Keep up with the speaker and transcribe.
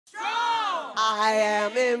I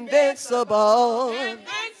am invincible. Invincible.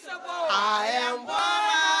 I am woman.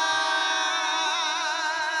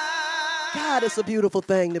 God, it's a beautiful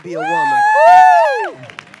thing to be a woman.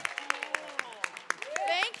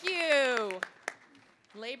 Thank you.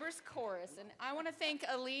 Labor's Chorus. And I want to thank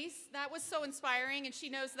Elise. That was so inspiring, and she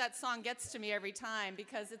knows that song gets to me every time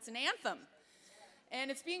because it's an anthem. And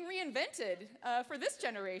it's being reinvented for this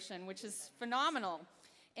generation, which is phenomenal.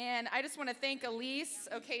 And I just want to thank Elise.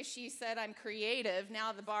 Okay, she said I'm creative.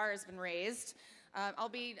 Now the bar has been raised. I'll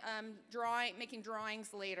be making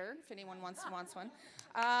drawings later if anyone wants one.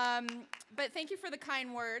 But thank you for the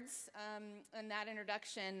kind words and that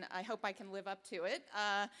introduction. I hope I can live up to it.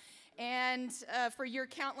 And for your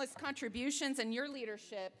countless contributions and your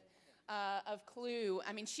leadership of CLUW.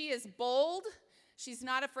 I mean, she is bold. She's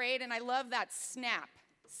not afraid, and I love that snap.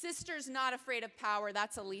 Sisters not afraid of power.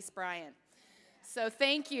 That's Elise Bryant. So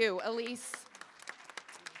thank you, Elise.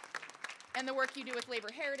 And the work you do with Labor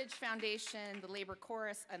Heritage Foundation, the Labor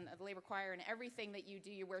Chorus, and the Labor Choir, and everything that you do.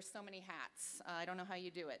 You wear so many hats. I don't know how you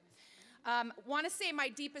do it. Want to say my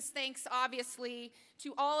deepest thanks, obviously,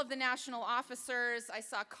 to all of the national officers. I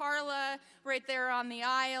saw Carla right there on the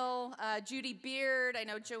aisle, Judy Beard, I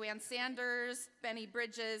know Joanne Sanders, Benny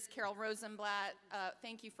Bridges, Carol Rosenblatt.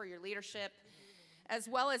 Thank you for your leadership, as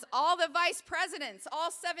well as all the vice presidents, all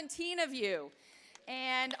 17 of you,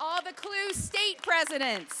 and all the CLUW state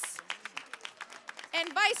presidents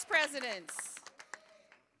and vice presidents.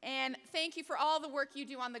 And thank you for all the work you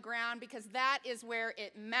do on the ground, because that is where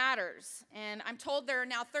it matters. And I'm told there are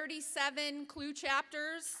now 37 CLUW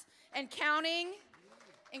chapters and counting.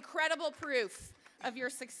 Incredible proof of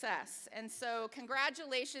your success. And so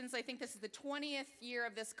congratulations. I think this is the 20th year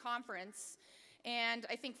of this conference. And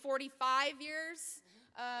I think 45 years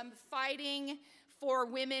fighting for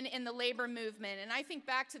women in the labor movement. And I think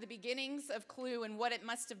back to the beginnings of CLUW and what it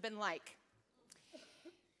must have been like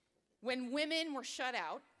when women were shut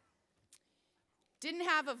out, didn't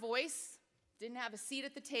have a voice, didn't have a seat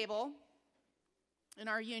at the table in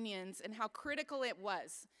our unions, and how critical it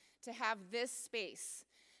was to have this space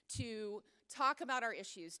to talk about our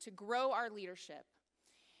issues, to grow our leadership.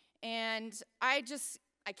 And I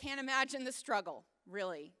can't imagine the struggle,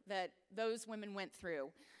 really, that those women went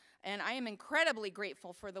through. And I am incredibly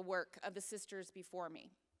grateful for the work of the sisters before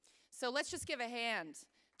me. So let's just give a hand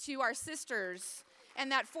to our sisters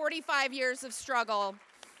and that 45 years of struggle.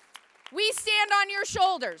 We stand on your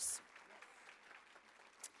shoulders.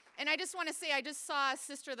 And I just want to say, I just saw a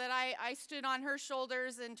sister that I stood on her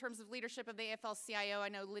shoulders in terms of leadership of the AFL-CIO. I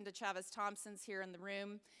know Linda Chavez-Thompson's here in the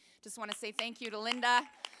room. Just want to say thank you to Linda.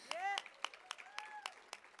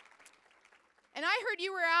 And I heard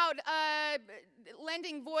you were out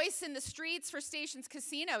lending voice in the streets for Stations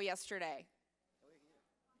Casino yesterday.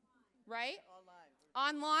 Right?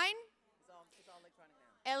 Online?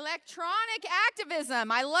 Electronic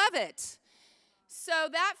activism. I love it. So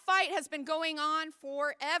that fight has been going on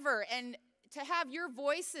forever, and to have your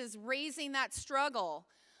voices raising that struggle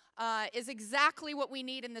is exactly what we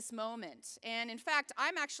need in this moment. And in fact,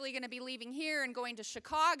 I'm actually going to be leaving here and going to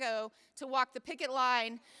Chicago to walk the picket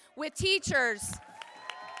line with teachers.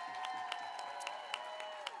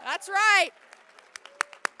 That's right.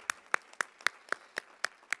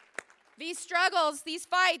 These struggles, these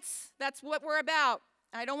fights, that's what we're about.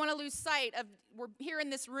 I don't want to lose sight of, we're here in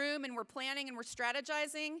this room and we're planning and we're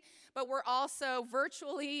strategizing, but we're also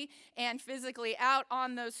virtually and physically out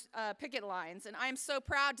on those picket lines. And I'm so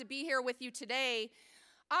proud to be here with you today.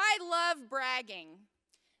 I love bragging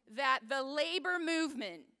that the labor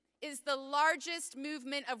movement is the largest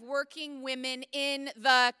movement of working women in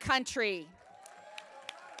the country.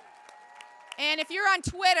 And if you're on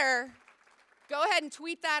Twitter, go ahead and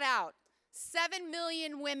tweet that out. 7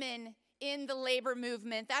 million women in the labor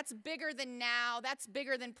movement. That's bigger than NOW. That's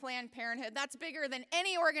bigger than Planned Parenthood. That's bigger than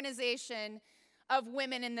any organization of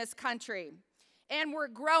women in this country. And we're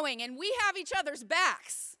growing, and we have each other's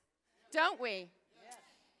backs, don't we? Yes.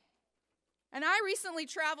 And I recently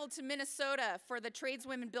traveled to Minnesota for the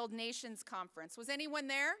Tradeswomen Build Nations conference. Was anyone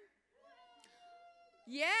there?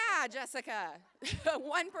 Yeah, Jessica.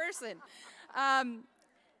 One person.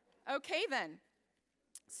 Okay, then.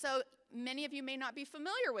 So many of you may not be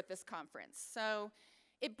familiar with this conference. So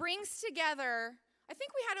it brings together, I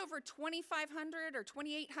think we had over 2,500 or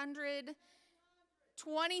 2,800,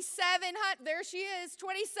 2,700, there she is,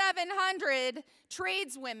 2,700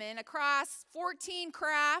 tradeswomen across 14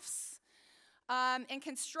 crafts and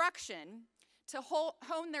construction to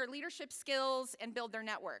hone their leadership skills and build their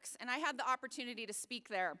networks. And I had the opportunity to speak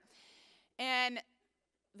there. And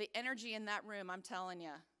the energy in that room, I'm telling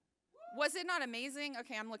you. Was it not amazing?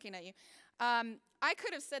 Okay, I'm looking at you. I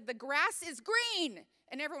could have said, the grass is green.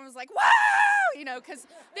 And everyone was like, wow, you know, because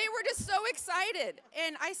they were just so excited.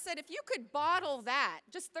 And I said, if you could bottle that,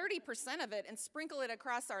 just 30% of it, and sprinkle it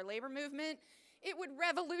across our labor movement, it would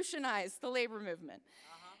revolutionize the labor movement.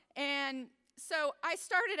 And so I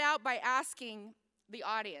started out by asking the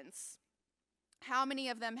audience how many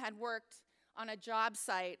of them had worked on a job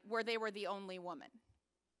site where they were the only woman.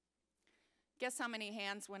 Guess how many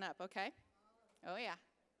hands went up, okay? Oh, yeah.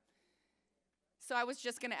 So I was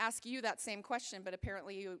just going to ask you that same question, but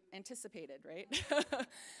apparently you anticipated, right?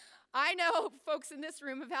 I know folks in this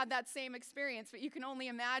room have had that same experience, but you can only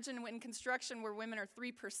imagine when construction where women are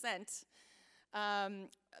 3%,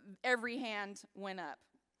 every hand went up.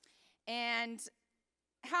 And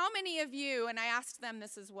how many of you, and I asked them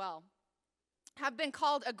this as well, have been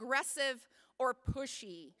called aggressive or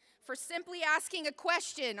pushy for simply asking a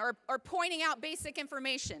question or pointing out basic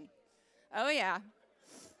information? Oh, yeah.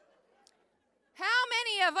 How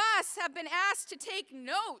many of us have been asked to take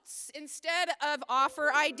notes instead of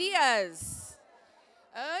offer ideas?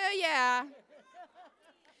 Oh, yeah.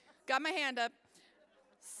 Got my hand up.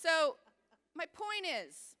 So my point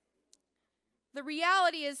is, the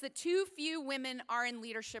reality is that too few women are in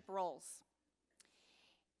leadership roles.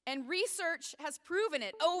 And research has proven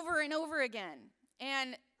it over and over again.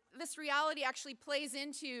 And this reality actually plays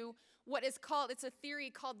into what is called, it's a theory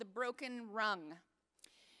called the broken rung.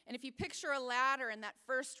 And if you picture a ladder and that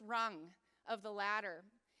first rung of the ladder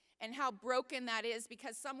and how broken that is,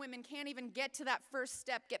 because some women can't even get to that first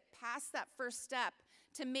step, get past that first step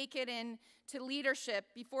to make it into leadership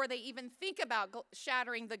before they even think about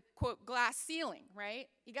shattering the, quote, glass ceiling, right?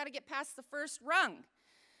 You got to get past the first rung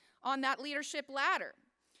on that leadership ladder,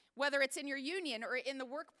 whether it's in your union or in the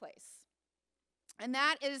workplace. And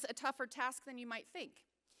that is a tougher task than you might think.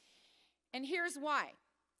 And here's why.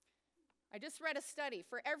 I just read a study.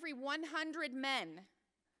 For every 100 men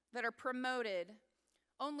that are promoted,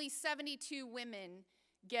 only 72 women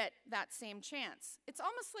get that same chance. It's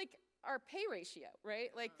almost like our pay ratio,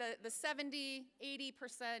 right? Like the 70, 80%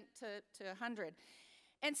 to 100.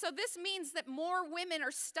 And so this means that more women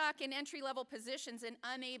are stuck in entry-level positions and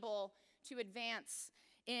unable to advance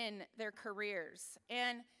in their careers.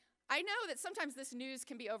 And I know that sometimes this news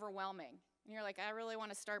can be overwhelming. And you're like, I really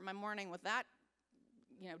want to start my morning with that,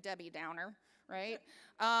 you know, Debbie Downer, right?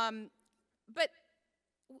 But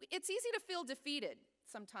it's easy to feel defeated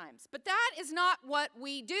sometimes. But that is not what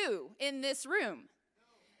we do in this room.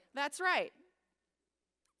 That's right,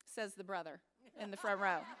 says the brother in the front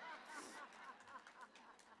row.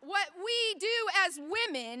 What we do as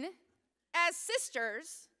women, as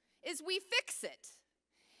sisters, is we fix it.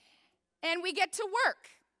 And we get to work.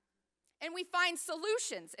 And we find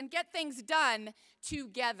solutions and get things done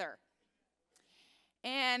together.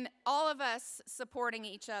 And all of us supporting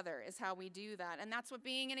each other is how we do that. And that's what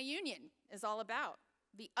being in a union is all about.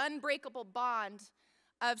 The unbreakable bond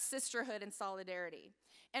of sisterhood and solidarity.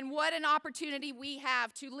 And what an opportunity we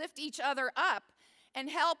have to lift each other up and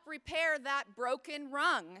help repair that broken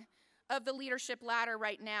rung of the leadership ladder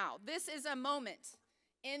right now. This is a moment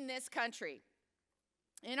in this country,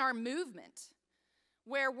 in our movement,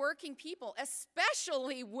 where working people,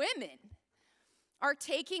 especially women, are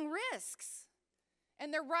taking risks.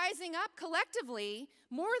 And they're rising up collectively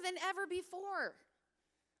more than ever before.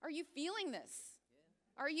 Are you feeling this?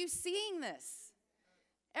 Are you seeing this?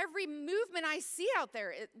 Every movement I see out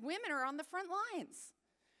there, women are on the front lines,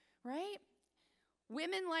 right?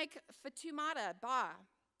 Women like Fatumata Ba,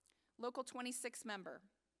 Local 26 member.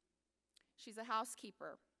 She's a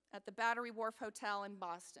housekeeper at the Battery Wharf Hotel in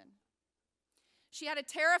Boston. She had a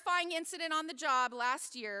terrifying incident on the job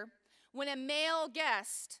last year when a male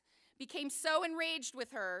guest became so enraged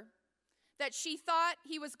with her that she thought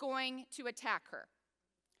he was going to attack her.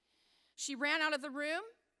 She ran out of the room.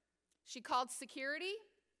 She called security.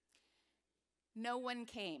 No one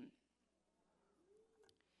came.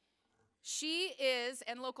 She is,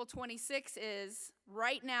 and Local 26 is,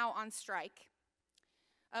 right now on strike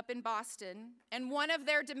up in Boston, and one of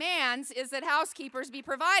their demands is that housekeepers be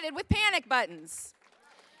provided with panic buttons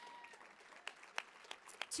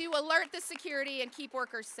to alert the security and keep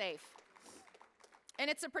workers safe. And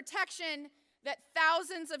it's a protection that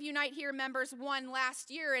thousands of Unite Here members won last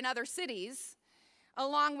year in other cities,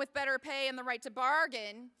 along with better pay and the right to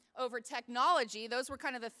bargain over technology. Those were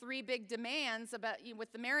kind of the three big demands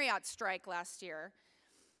with the Marriott strike last year.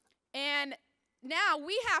 And now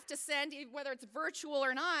we have to send, whether it's virtual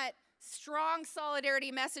or not, strong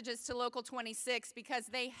solidarity messages to Local 26 because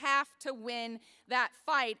they have to win that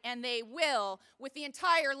fight, and they will, with the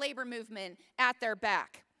entire labor movement at their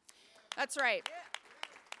back. That's right.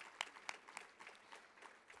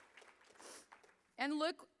 And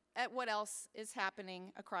look at what else is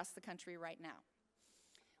happening across the country right now.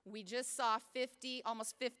 We just saw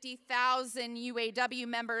almost 50,000 UAW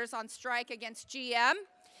members on strike against GM.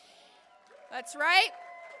 That's right.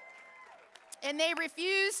 And they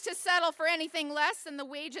refuse to settle for anything less than the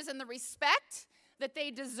wages and the respect that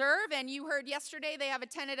they deserve. And you heard yesterday they have a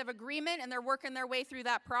tentative agreement and they're working their way through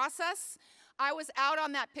that process. I was out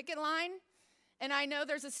on that picket line, and I know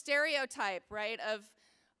there's a stereotype, right, of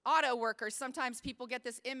auto workers. Sometimes people get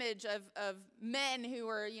this image of men who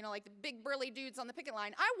are, you know, like the big burly dudes on the picket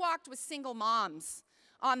line. I walked with single moms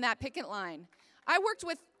on that picket line. I walked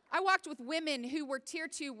with women who were tier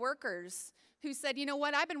 2 workers who said, you know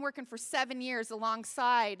what, I've been working for 7 years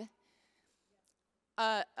alongside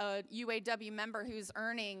a UAW member who's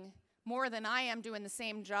earning more than I am doing the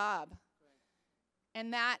same job.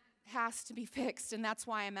 And that has to be fixed, and that's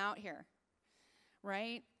why I'm out here,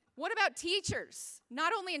 right? What about teachers?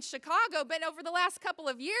 Not only in Chicago, but over the last couple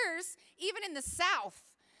of years, even in the South,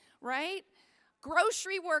 right?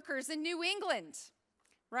 Grocery workers in New England,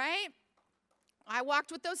 right? I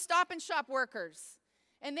walked with those Stop and Shop workers,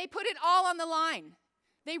 and they put it all on the line.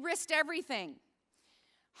 They risked everything.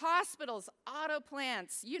 Hospitals, auto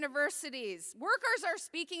plants, universities, workers are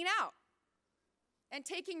speaking out and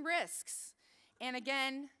taking risks. And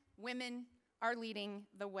again, women are leading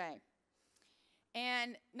the way.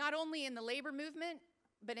 And not only in the labor movement,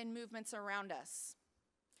 but in movements around us.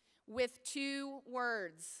 With 2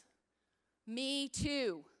 words, me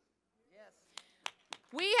too. Yes.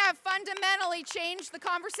 We have fundamentally changed the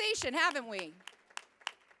conversation, haven't we?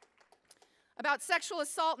 About sexual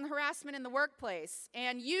assault and harassment in the workplace.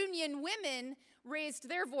 And union women raised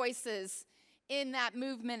their voices in that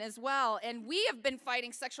movement as well. And we have been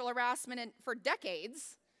fighting sexual harassment for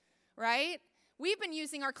decades, right? We've been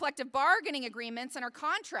using our collective bargaining agreements and our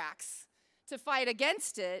contracts to fight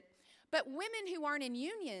against it. But women who aren't in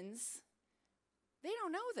unions, they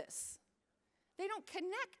don't know this. They don't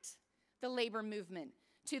connect the labor movement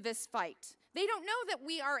to this fight. They don't know that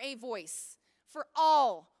we are a voice for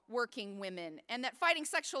all working women and that fighting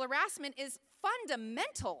sexual harassment is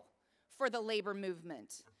fundamental for the labor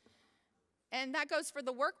movement. And that goes for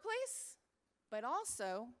the workplace, but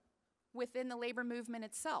also within the labor movement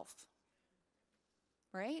itself,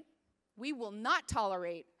 right? We will not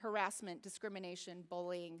tolerate harassment, discrimination,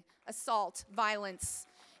 bullying, assault, violence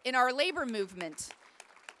in our labor movement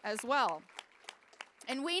as well.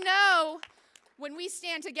 And we know when we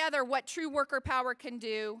stand together what true worker power can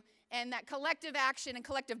do, and that collective action and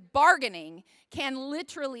collective bargaining can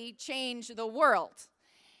literally change the world.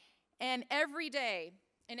 And every day,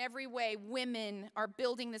 in every way, women are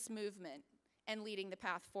building this movement and leading the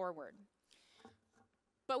path forward.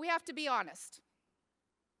 But we have to be honest.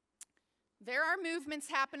 There are movements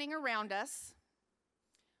happening around us,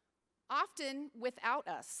 often without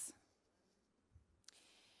us.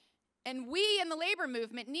 And we in the labor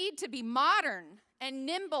movement need to be modern and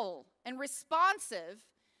nimble and responsive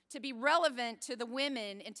to be relevant to the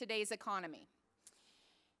women in today's economy.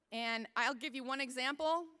 And I'll give you one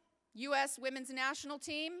example. U.S. women's national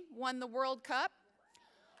team won the World Cup.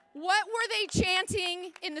 What were they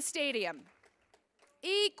chanting in the stadium?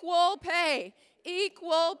 Equal pay,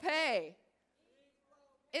 equal pay.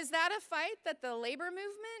 Is that a fight that the labor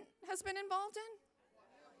movement has been involved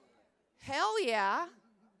in? Hell yeah.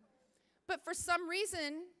 But for some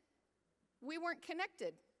reason, we weren't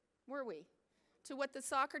connected, were we? To what the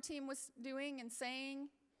soccer team was doing and saying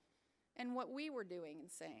and what we were doing and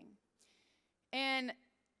saying. And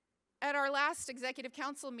at our last executive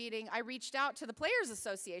council meeting, I reached out to the Players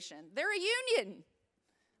Association. They're a union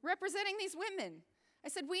representing these women. I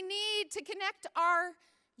said, we need to connect our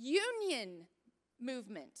union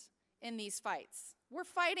movement in these fights. We're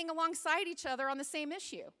fighting alongside each other on the same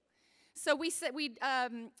issue. So we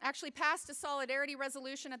actually passed a solidarity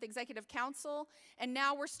resolution at the Executive Council, and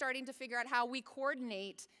now we're starting to figure out how we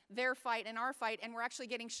coordinate their fight and our fight, and we're actually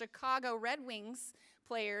getting Chicago Red Wings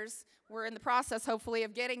players. We're in the process, hopefully,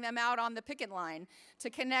 of getting them out on the picket line to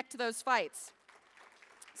connect those fights.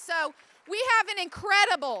 So we have an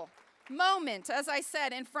incredible moment, as I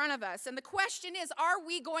said, in front of us, and the question is, are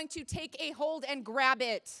we going to take a hold and grab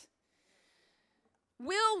it?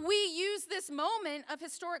 Will we use this moment of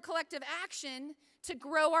historic collective action to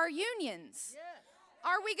grow our unions? Yes.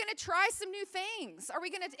 Are we going to try some new things? Are we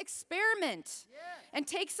going to experiment and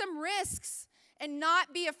take some risks and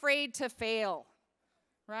not be afraid to fail?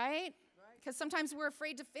 Right? Because sometimes we're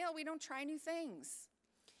afraid to fail. We don't try new things.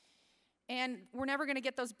 And we're never going to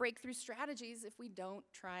get those breakthrough strategies if we don't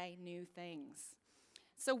try new things.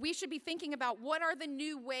 So we should be thinking about what are the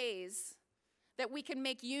new ways that we can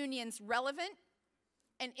make unions relevant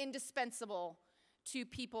and indispensable to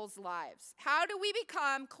people's lives? How do we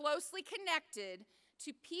become closely connected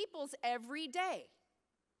to people's every day?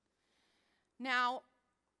 Now,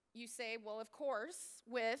 you say, well, of course,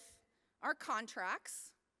 with our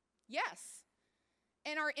contracts, yes,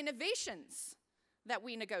 and our innovations that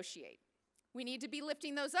we negotiate. We need to be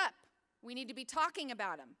lifting those up. We need to be talking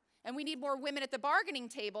about them. And we need more women at the bargaining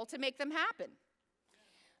table to make them happen.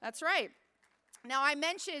 That's right. Now, I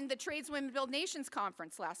mentioned the Tradeswomen Build Nations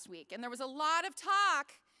conference last week, and there was a lot of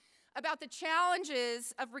talk about the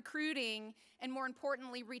challenges of recruiting and, more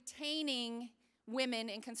importantly, retaining women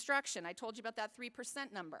in construction. I told you about that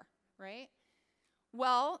 3% number, right?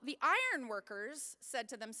 Well, the iron workers said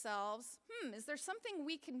to themselves, is there something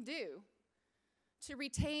we can do to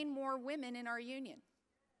retain more women in our union?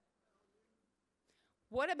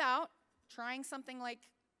 What about trying something like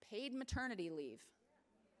paid maternity leave?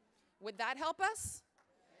 Would that help us?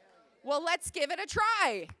 Well, let's give it a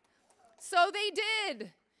try. So they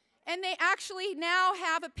did. And they actually now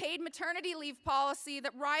have a paid maternity leave policy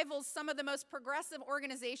that rivals some of the most progressive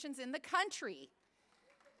organizations in the country.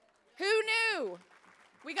 Who knew?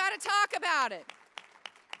 We got to talk about it.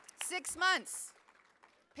 6 months,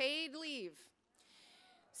 paid leave.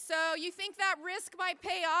 So you think that risk might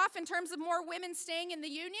pay off in terms of more women staying in the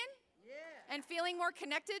union? Yeah. And feeling more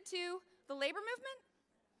connected to the labor movement?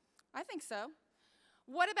 I think so.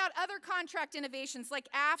 What about other contract innovations like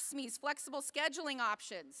AFSCME's flexible scheduling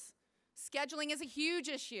options? Scheduling is a huge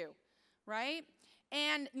issue, right?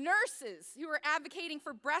 And nurses who are advocating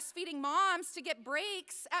for breastfeeding moms to get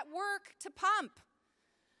breaks at work to pump.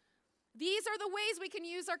 These are the ways we can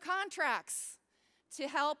use our contracts to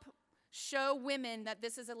help show women that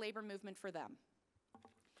this is a labor movement for them.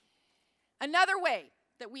 Another way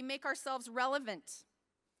that we make ourselves relevant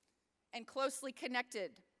and closely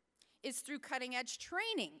connected is through cutting-edge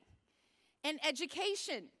training and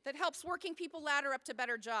education that helps working people ladder up to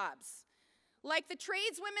better jobs. Like the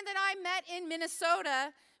tradeswomen that I met in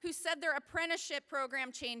Minnesota who said their apprenticeship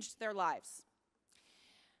program changed their lives.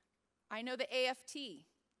 I know the AFT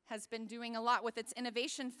has been doing a lot with its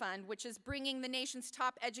Innovation Fund, which is bringing the nation's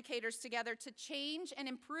top educators together to change and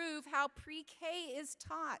improve how pre-K is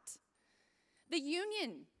taught. The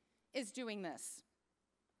union is doing this.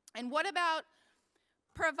 And what about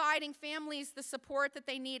providing families the support that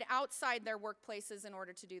they need outside their workplaces in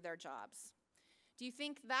order to do their jobs? Do you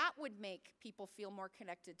think that would make people feel more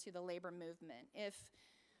connected to the labor movement? If,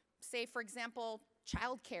 say, for example,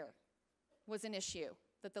 childcare was an issue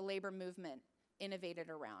that the labor movement innovated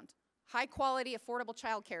around. High quality, affordable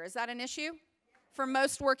childcare, is that an issue for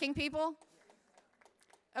most working people?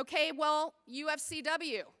 Okay, well,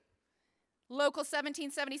 UFCW, Local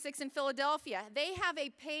 1776 in Philadelphia, they have a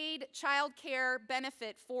paid child care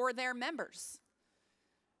benefit for their members,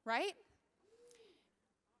 right?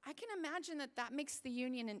 I can imagine that that makes the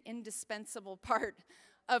union an indispensable part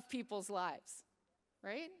of people's lives,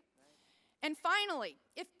 right? And finally,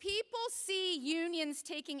 if people see unions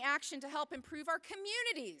taking action to help improve our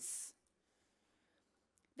communities,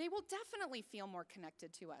 they will definitely feel more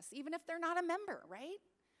connected to us, even if they're not a member, right?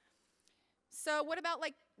 So what about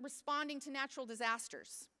like responding to natural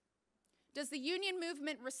disasters? Does the union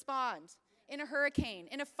movement respond in a hurricane,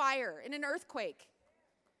 in a fire, in an earthquake?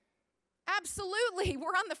 Absolutely, we're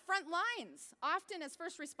on the front lines, often as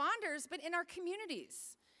first responders, but in our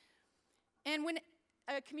communities. And when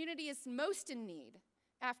a community is most in need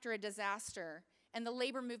after a disaster and the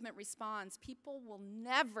labor movement responds, people will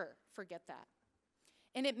never forget that.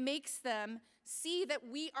 And it makes them see that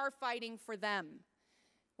we are fighting for them.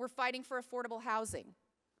 We're fighting for affordable housing.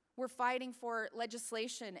 We're fighting for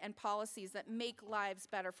legislation and policies that make lives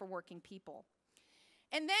better for working people.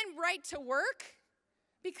 And then right to work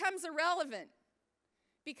becomes irrelevant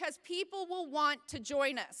because people will want to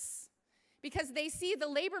join us because they see the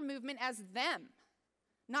labor movement as them,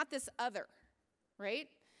 not this other, right?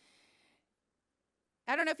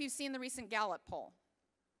 I don't know if you've seen the recent Gallup poll.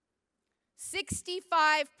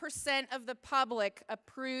 65% of the public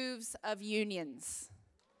approves of unions.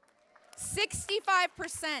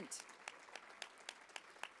 65%.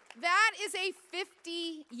 That is a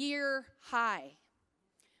 50-year high.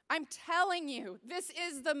 I'm telling you, this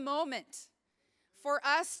is the moment for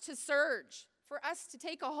us to surge, for us to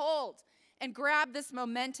take a hold and grab this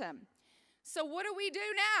momentum. So what do we do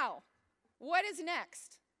now? What is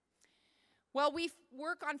next? Well, we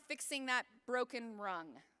work on fixing that broken rung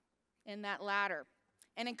in that ladder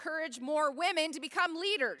and encourage more women to become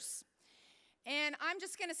leaders. And I'm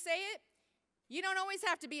just going to say it, you don't always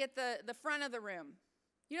have to be at the front of the room.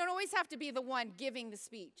 You don't always have to be the one giving the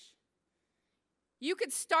speech. You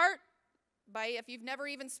could start by, if you've never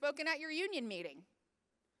even spoken at your union meeting,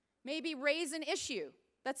 Maybe raise an issue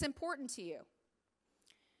that's important to you.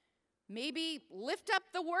 Maybe lift up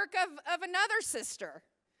the work of another sister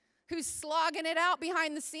who's slogging it out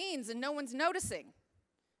behind the scenes and no one's noticing.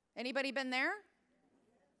 Anybody been there?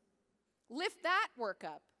 Lift that work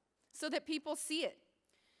up so that people see it.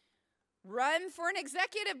 Run for an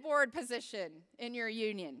executive board position in your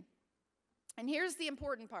union. And here's the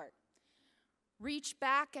important part. Reach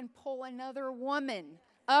back and pull another woman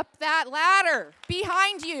up that ladder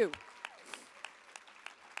behind you.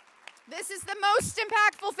 This is the most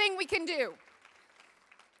impactful thing we can do.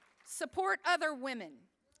 Support other women,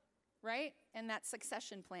 right? And that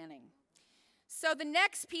succession planning. So the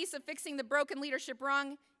next piece of fixing the broken leadership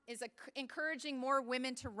rung is encouraging more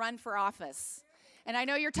women to run for office. And I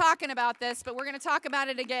know you're talking about this, but we're going to talk about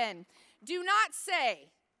it again. Do not say,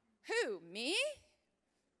 who, me?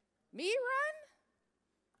 Me run?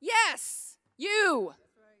 Yes, you.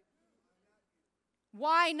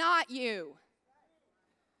 Why not you?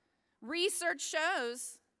 Research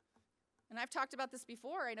shows, and I've talked about this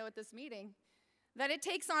before, I know at this meeting, that it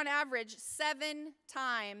takes on average 7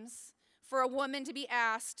 times for a woman to be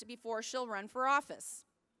asked before she'll run for office.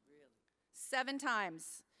 Really? 7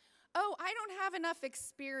 times. Oh, I don't have enough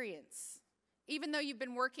experience, even though you've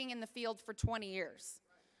been working in the field for 20 years,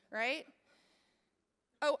 right?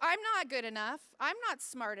 Oh, I'm not good enough. I'm not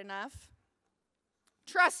smart enough.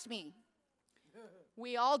 Trust me,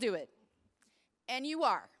 we all do it. And you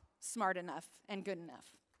are smart enough and good enough.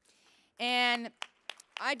 And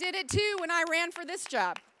I did it too when I ran for this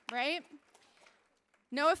job, right?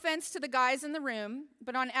 No offense to the guys in the room,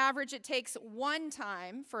 but on average it takes 1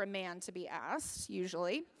 time for a man to be asked,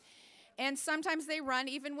 usually. And sometimes they run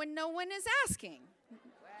even when no one is asking.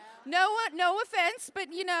 No offense,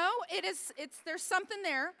 but you know, there's something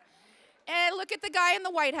there. And look at the guy in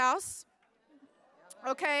the White House.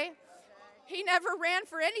 Okay? He never ran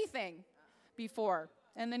for anything before,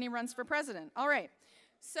 and then he runs for president. All right.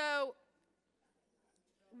 So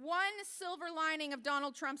one silver lining of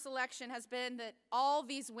Donald Trump's election has been that all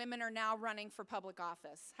these women are now running for public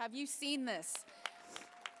office. Have you seen this?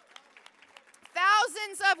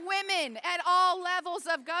 Thousands of women at all levels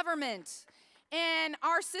of government. And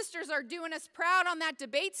our sisters are doing us proud on that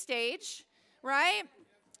debate stage, right?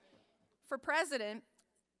 For president.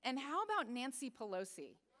 And how about Nancy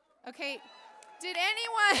Pelosi? Okay, did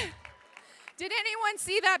anyone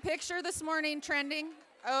see that picture this morning trending?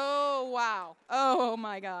 Oh, wow. Oh,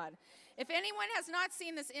 my God. If anyone has not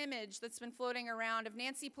seen this image that's been floating around of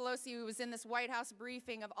Nancy Pelosi, who was in this White House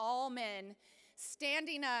briefing of all men,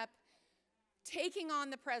 standing up, taking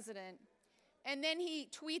on the president, and then he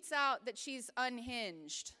tweets out that she's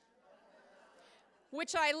unhinged,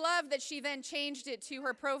 which I love that she then changed it to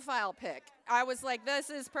her profile pic. I was like,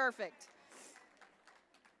 this is perfect.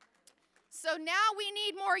 So now we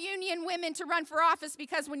need more union women to run for office,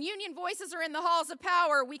 because when union voices are in the halls of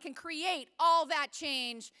power, we can create all that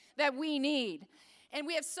change that we need. And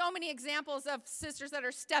we have so many examples of sisters that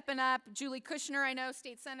are stepping up. Julie Kushner, I know,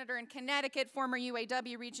 state senator in Connecticut, former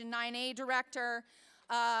UAW Region 9A director.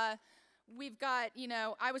 We've got, you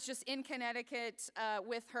know, I was just in Connecticut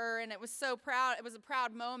with her, and it was so proud. It was a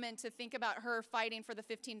proud moment to think about her fighting for the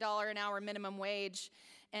 $15 an hour minimum wage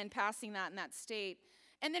and passing that in that state.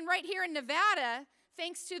 And then right here in Nevada,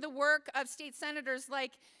 thanks to the work of state senators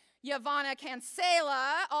like Yvonne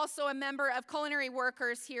Cancela, also a member of Culinary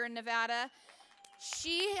Workers here in Nevada,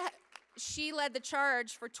 she led the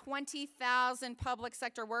charge for 20,000 public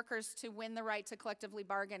sector workers to win the right to collectively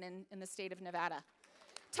bargain in the state of Nevada.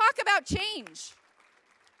 Talk about change.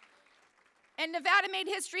 And Nevada made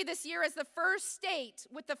history this year as the first state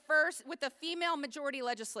with a female majority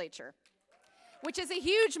legislature, which is a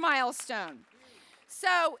huge milestone.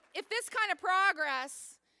 So if this kind of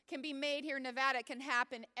progress can be made here in Nevada, it can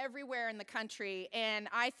happen everywhere in the country. And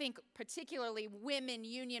I think particularly women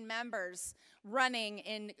union members running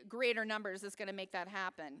in greater numbers is going to make that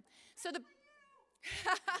happen. So the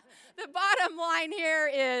bottom line here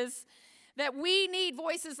is that we need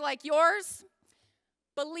voices like yours.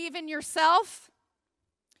 Believe in yourself.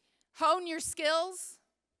 Hone your skills.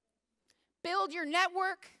 Build your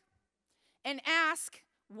network. And ask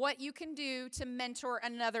what you can do to mentor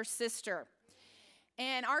another sister.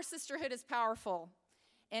 And our sisterhood is powerful.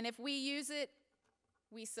 And if we use it,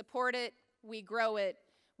 we support it, we grow it,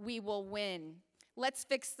 we will win. Let's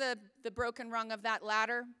fix the broken rung of that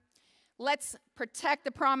ladder. Let's protect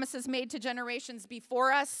the promises made to generations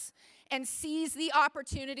before us and seize the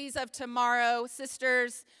opportunities of tomorrow.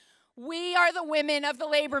 Sisters, we are the women of the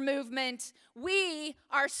labor movement. We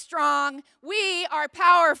are strong. We are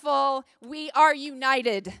powerful. We are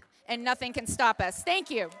united, and nothing can stop us. Thank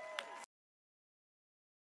you.